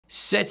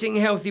Setting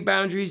healthy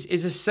boundaries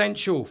is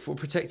essential for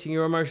protecting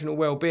your emotional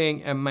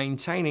well-being and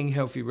maintaining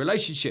healthy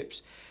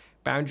relationships.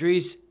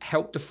 Boundaries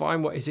help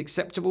define what is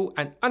acceptable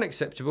and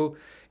unacceptable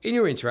in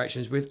your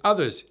interactions with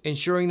others,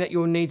 ensuring that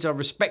your needs are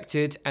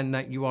respected and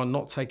that you are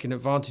not taken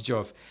advantage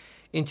of.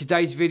 In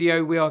today's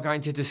video, we are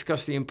going to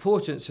discuss the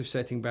importance of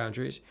setting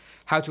boundaries,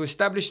 how to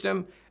establish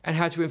them, and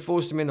how to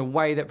enforce them in a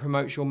way that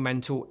promotes your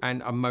mental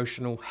and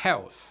emotional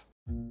health.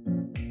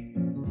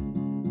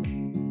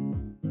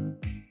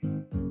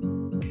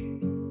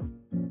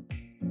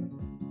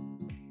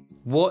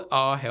 What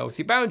are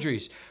healthy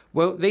boundaries?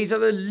 Well, these are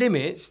the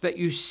limits that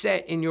you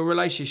set in your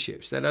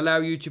relationships that allow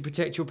you to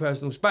protect your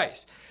personal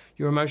space,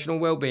 your emotional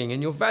well-being,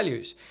 and your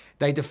values.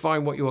 They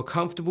define what you are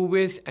comfortable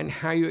with and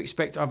how you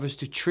expect others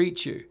to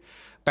treat you.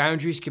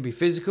 Boundaries can be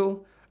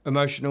physical,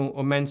 emotional,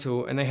 or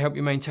mental, and they help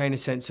you maintain a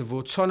sense of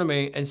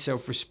autonomy and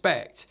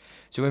self-respect.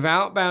 So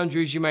without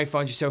boundaries, you may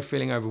find yourself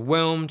feeling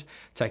overwhelmed,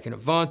 taken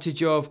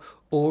advantage of,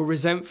 or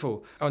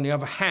resentful. On the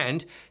other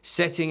hand,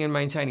 setting and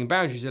maintaining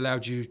boundaries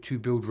allows you to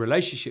build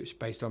relationships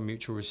based on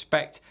mutual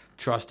respect,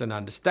 trust, and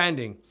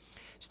understanding.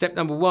 Step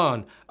number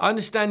 1,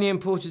 understand the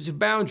importance of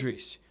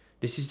boundaries.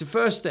 This is the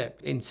first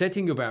step in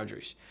setting your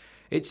boundaries.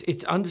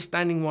 It's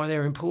understanding why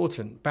they're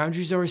important.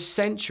 Boundaries are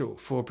essential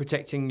for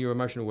protecting your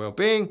emotional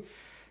well-being.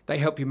 They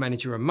help you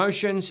manage your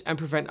emotions and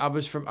prevent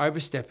others from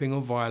overstepping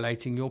or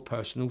violating your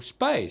personal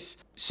space.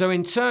 So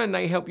in turn,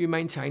 they help you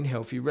maintain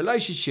healthy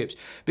relationships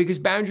because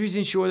boundaries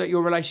ensure that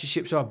your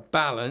relationships are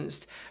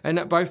balanced and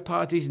that both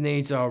parties'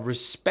 needs are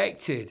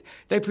respected.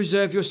 They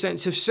preserve your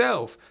sense of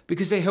self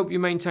because they help you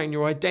maintain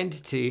your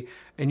identity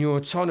and your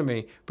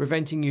autonomy,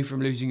 preventing you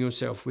from losing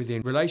yourself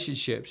within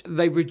relationships.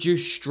 They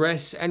reduce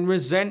stress and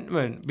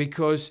resentment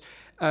because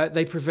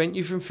they prevent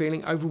you from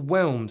feeling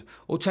overwhelmed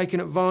or taken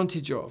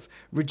advantage of,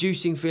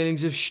 reducing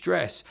feelings of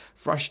stress,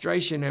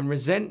 frustration, and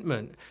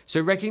resentment.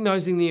 So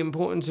recognizing the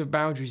importance of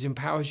boundaries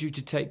empowers you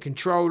to take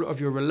control of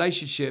your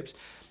relationships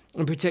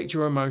and protect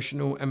your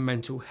emotional and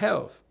mental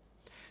health.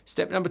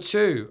 Step number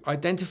 2,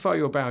 identify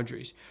your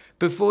boundaries.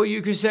 Before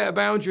you can set a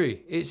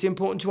boundary, it's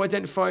important to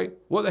identify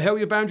what the hell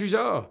your boundaries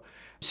are.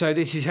 So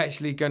this is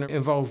actually going to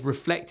involve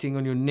reflecting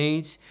on your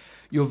needs,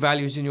 your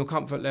values, and your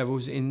comfort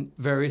levels in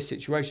various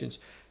situations.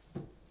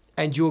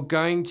 And you're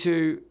going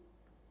to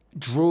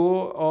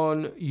draw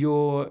on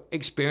your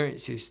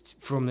experiences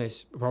from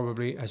this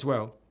probably as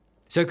well.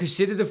 So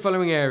consider the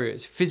following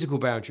areas: physical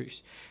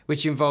boundaries,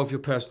 which involve your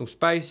personal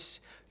space,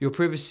 your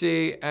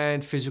privacy,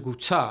 and physical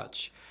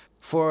touch.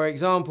 For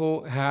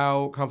example,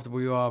 how comfortable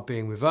you are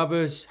being with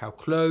others, how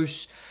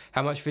close,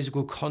 how much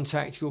physical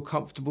contact you're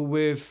comfortable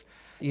with.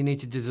 You need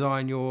to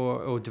design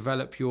or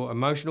develop your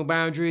emotional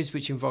boundaries,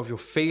 which involve your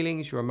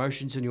feelings, your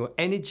emotions, and your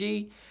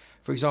energy.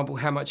 For example,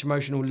 how much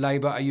emotional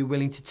labor are you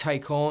willing to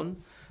take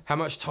on? How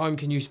much time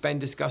can you spend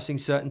discussing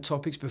certain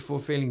topics before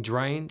feeling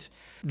drained?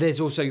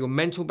 There's also your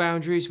mental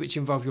boundaries, which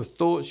involve your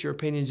thoughts, your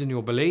opinions, and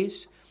your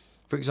beliefs.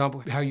 For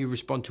example, how you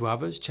respond to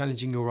others,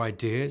 challenging your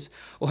ideas,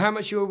 or how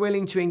much you are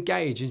willing to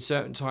engage in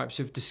certain types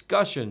of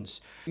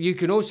discussions. You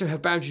can also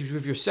have boundaries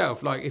with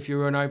yourself, like if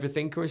you're an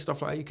overthinker and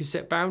stuff like that, you can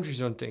set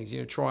boundaries on things,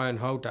 try and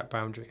hold that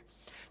boundary.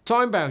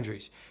 Time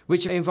boundaries,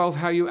 which involve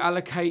how you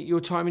allocate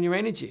your time and your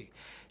energy.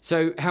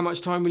 So how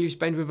much time will you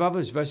spend with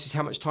others versus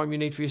how much time you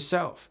need for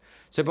yourself?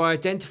 So by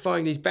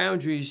identifying these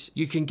boundaries,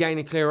 you can gain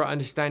a clearer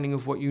understanding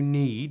of what you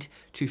need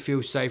to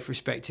feel safe,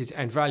 respected,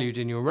 and valued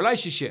in your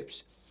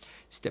relationships.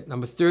 Step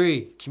number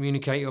 3,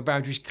 communicate your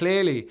boundaries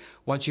clearly.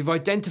 Once you've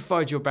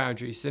identified your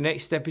boundaries, the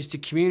next step is to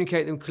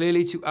communicate them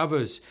clearly to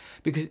others.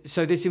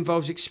 So this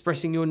involves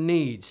expressing your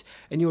needs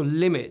and your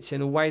limits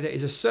in a way that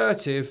is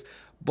assertive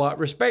but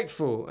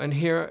respectful. And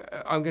here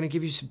I'm going to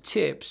give you some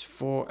tips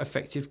for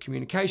effective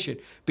communication.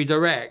 Be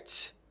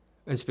direct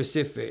and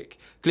specific.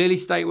 Clearly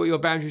state what your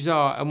boundaries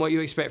are and what you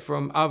expect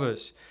from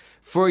others.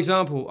 For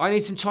example, I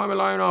need some time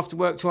alone after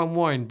work to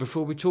unwind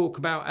before we talk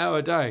about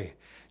our day.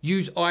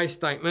 Use I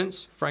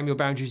statements. Frame your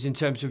boundaries in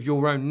terms of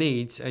your own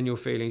needs and your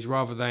feelings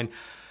rather than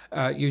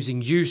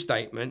using you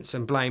statements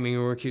and blaming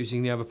or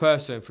accusing the other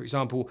person. For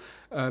example,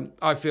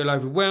 I feel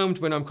overwhelmed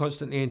when I'm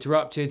constantly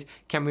interrupted.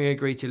 Can we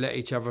agree to let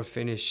each other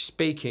finish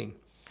speaking?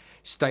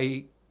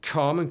 Stay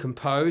calm and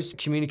composed.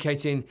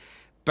 Communicating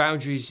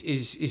boundaries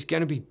is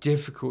going to be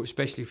difficult,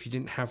 especially if you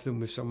didn't have them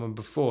with someone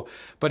before.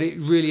 But it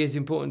really is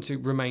important to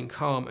remain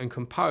calm and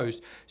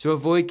composed. So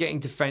avoid getting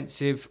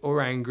defensive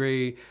or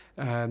angry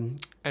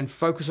and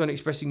focus on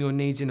expressing your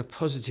needs in a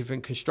positive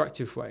and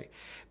constructive way.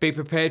 Be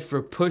prepared for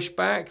a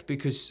pushback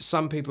because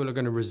some people are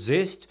going to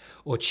resist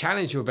or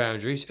challenge your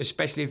boundaries,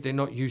 especially if they're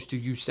not used to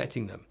you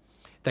setting them.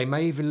 They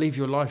may even leave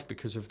your life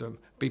because of them.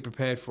 Be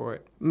prepared for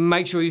it.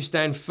 Make sure you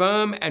stand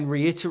firm and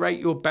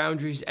reiterate your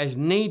boundaries as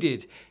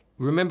needed.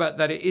 Remember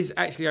that it is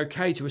actually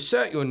okay to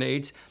assert your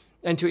needs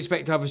and to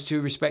expect others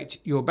to respect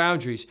your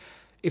boundaries.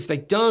 If they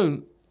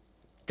don't,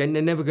 then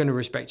they're never going to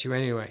respect you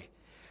anyway.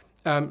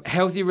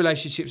 Healthy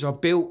relationships are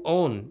built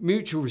on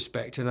mutual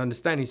respect and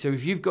understanding. So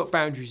if you've got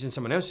boundaries and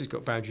someone else has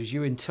got boundaries,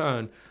 you in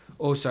turn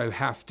also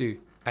have to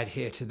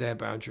adhere to their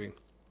boundary.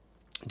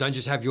 Don't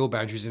just have your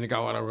boundaries and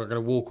go, oh, I'm going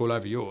to walk all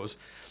over yours.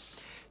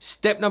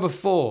 Step number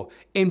 4,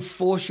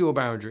 enforce your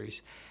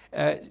boundaries.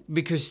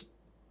 Because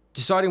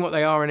deciding what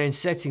they are and then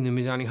setting them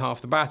is only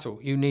half the battle.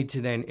 You need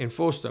to then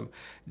enforce them.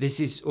 This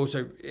is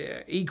also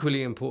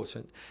equally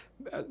important.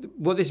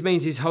 What this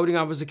means is holding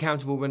others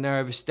accountable when they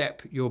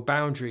overstep your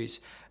boundaries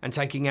and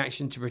taking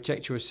action to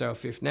protect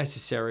yourself if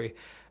necessary.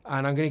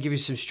 And I'm going to give you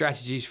some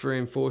strategies for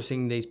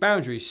enforcing these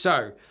boundaries.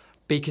 So,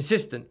 be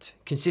consistent.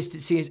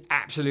 Consistency is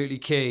absolutely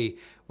key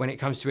when it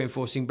comes to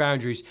enforcing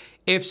boundaries.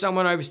 If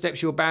someone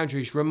oversteps your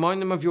boundaries,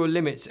 remind them of your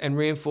limits and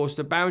reinforce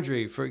the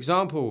boundary. For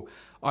example,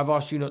 I've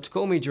asked you not to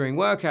call me during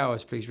work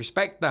hours. Please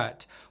respect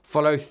that.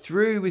 Follow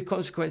through with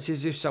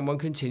consequences if someone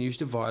continues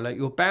to violate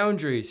your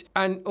boundaries.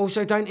 And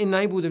also don't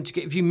enable them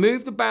to if you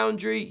move the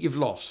boundary, you've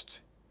lost.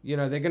 You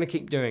know, they're going to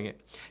keep doing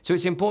it. So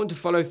it's important to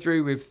follow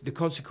through with the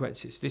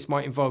consequences. This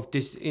might involve,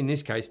 in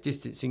this case,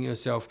 distancing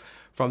yourself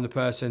from the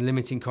person,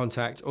 limiting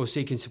contact, or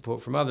seeking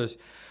support from others.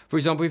 For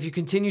example, if you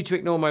continue to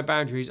ignore my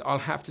boundaries, I'll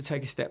have to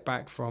take a step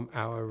back from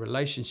our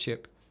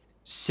relationship.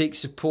 Seek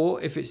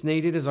support if it's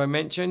needed, as I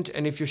mentioned.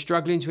 And if you're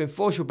struggling to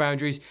enforce your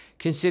boundaries,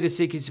 consider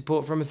seeking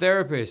support from a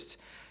therapist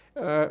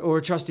or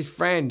a trusted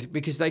friend,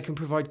 because they can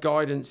provide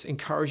guidance,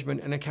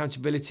 encouragement, and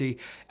accountability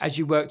as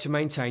you work to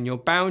maintain your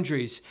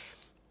boundaries.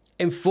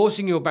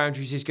 Enforcing your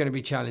boundaries is going to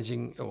be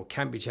challenging, or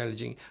can be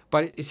challenging,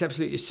 but it's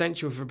absolutely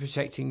essential for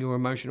protecting your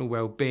emotional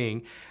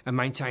well-being and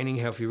maintaining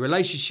healthy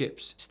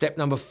relationships. Step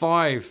number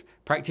 5,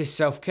 practice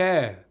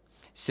self-care.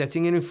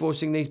 Setting and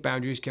enforcing these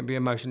boundaries can be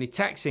emotionally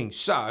taxing,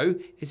 so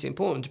it's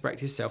important to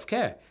practice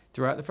self-care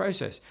throughout the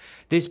process.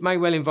 This may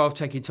well involve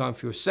taking time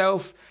for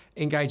yourself,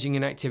 engaging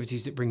in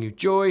activities that bring you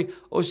joy,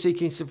 or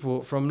seeking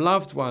support from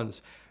loved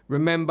ones.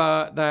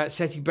 Remember that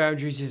setting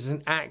boundaries is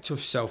an act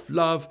of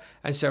self-love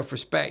and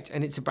self-respect,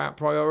 and it's about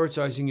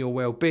prioritizing your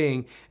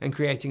well-being and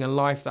creating a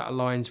life that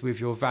aligns with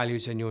your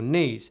values and your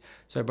needs.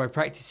 So by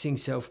practicing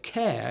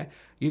self-care,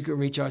 you can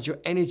recharge your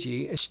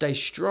energy and stay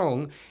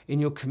strong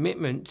in your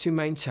commitment to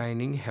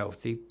maintaining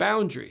healthy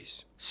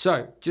boundaries.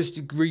 So just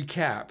to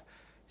recap,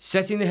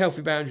 setting the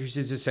healthy boundaries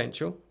is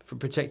essential for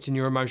protecting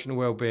your emotional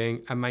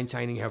well-being and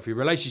maintaining healthy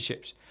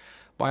relationships.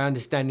 By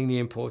understanding the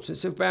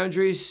importance of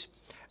boundaries,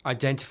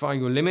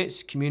 identifying your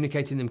limits,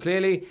 communicating them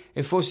clearly,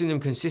 enforcing them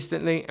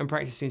consistently, and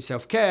practicing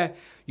self-care,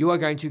 you are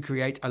going to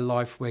create a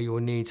life where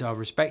your needs are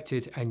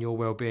respected and your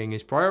well-being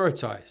is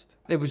prioritized.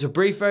 There was a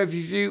brief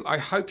overview. I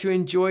hope you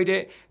enjoyed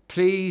it.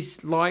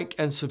 Please like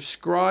and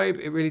subscribe.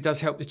 It really does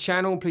help the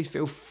channel. Please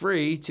feel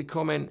free to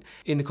comment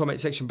in the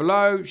comment section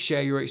below,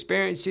 share your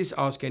experiences,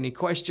 ask any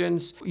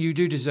questions. You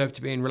do deserve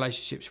to be in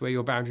relationships where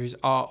your boundaries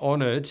are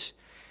honored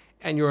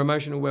and your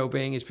emotional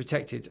well-being is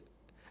protected.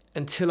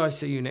 Until I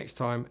see you next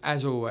time,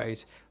 as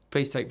always,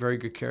 please take very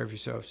good care of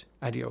yourselves.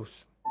 Adios.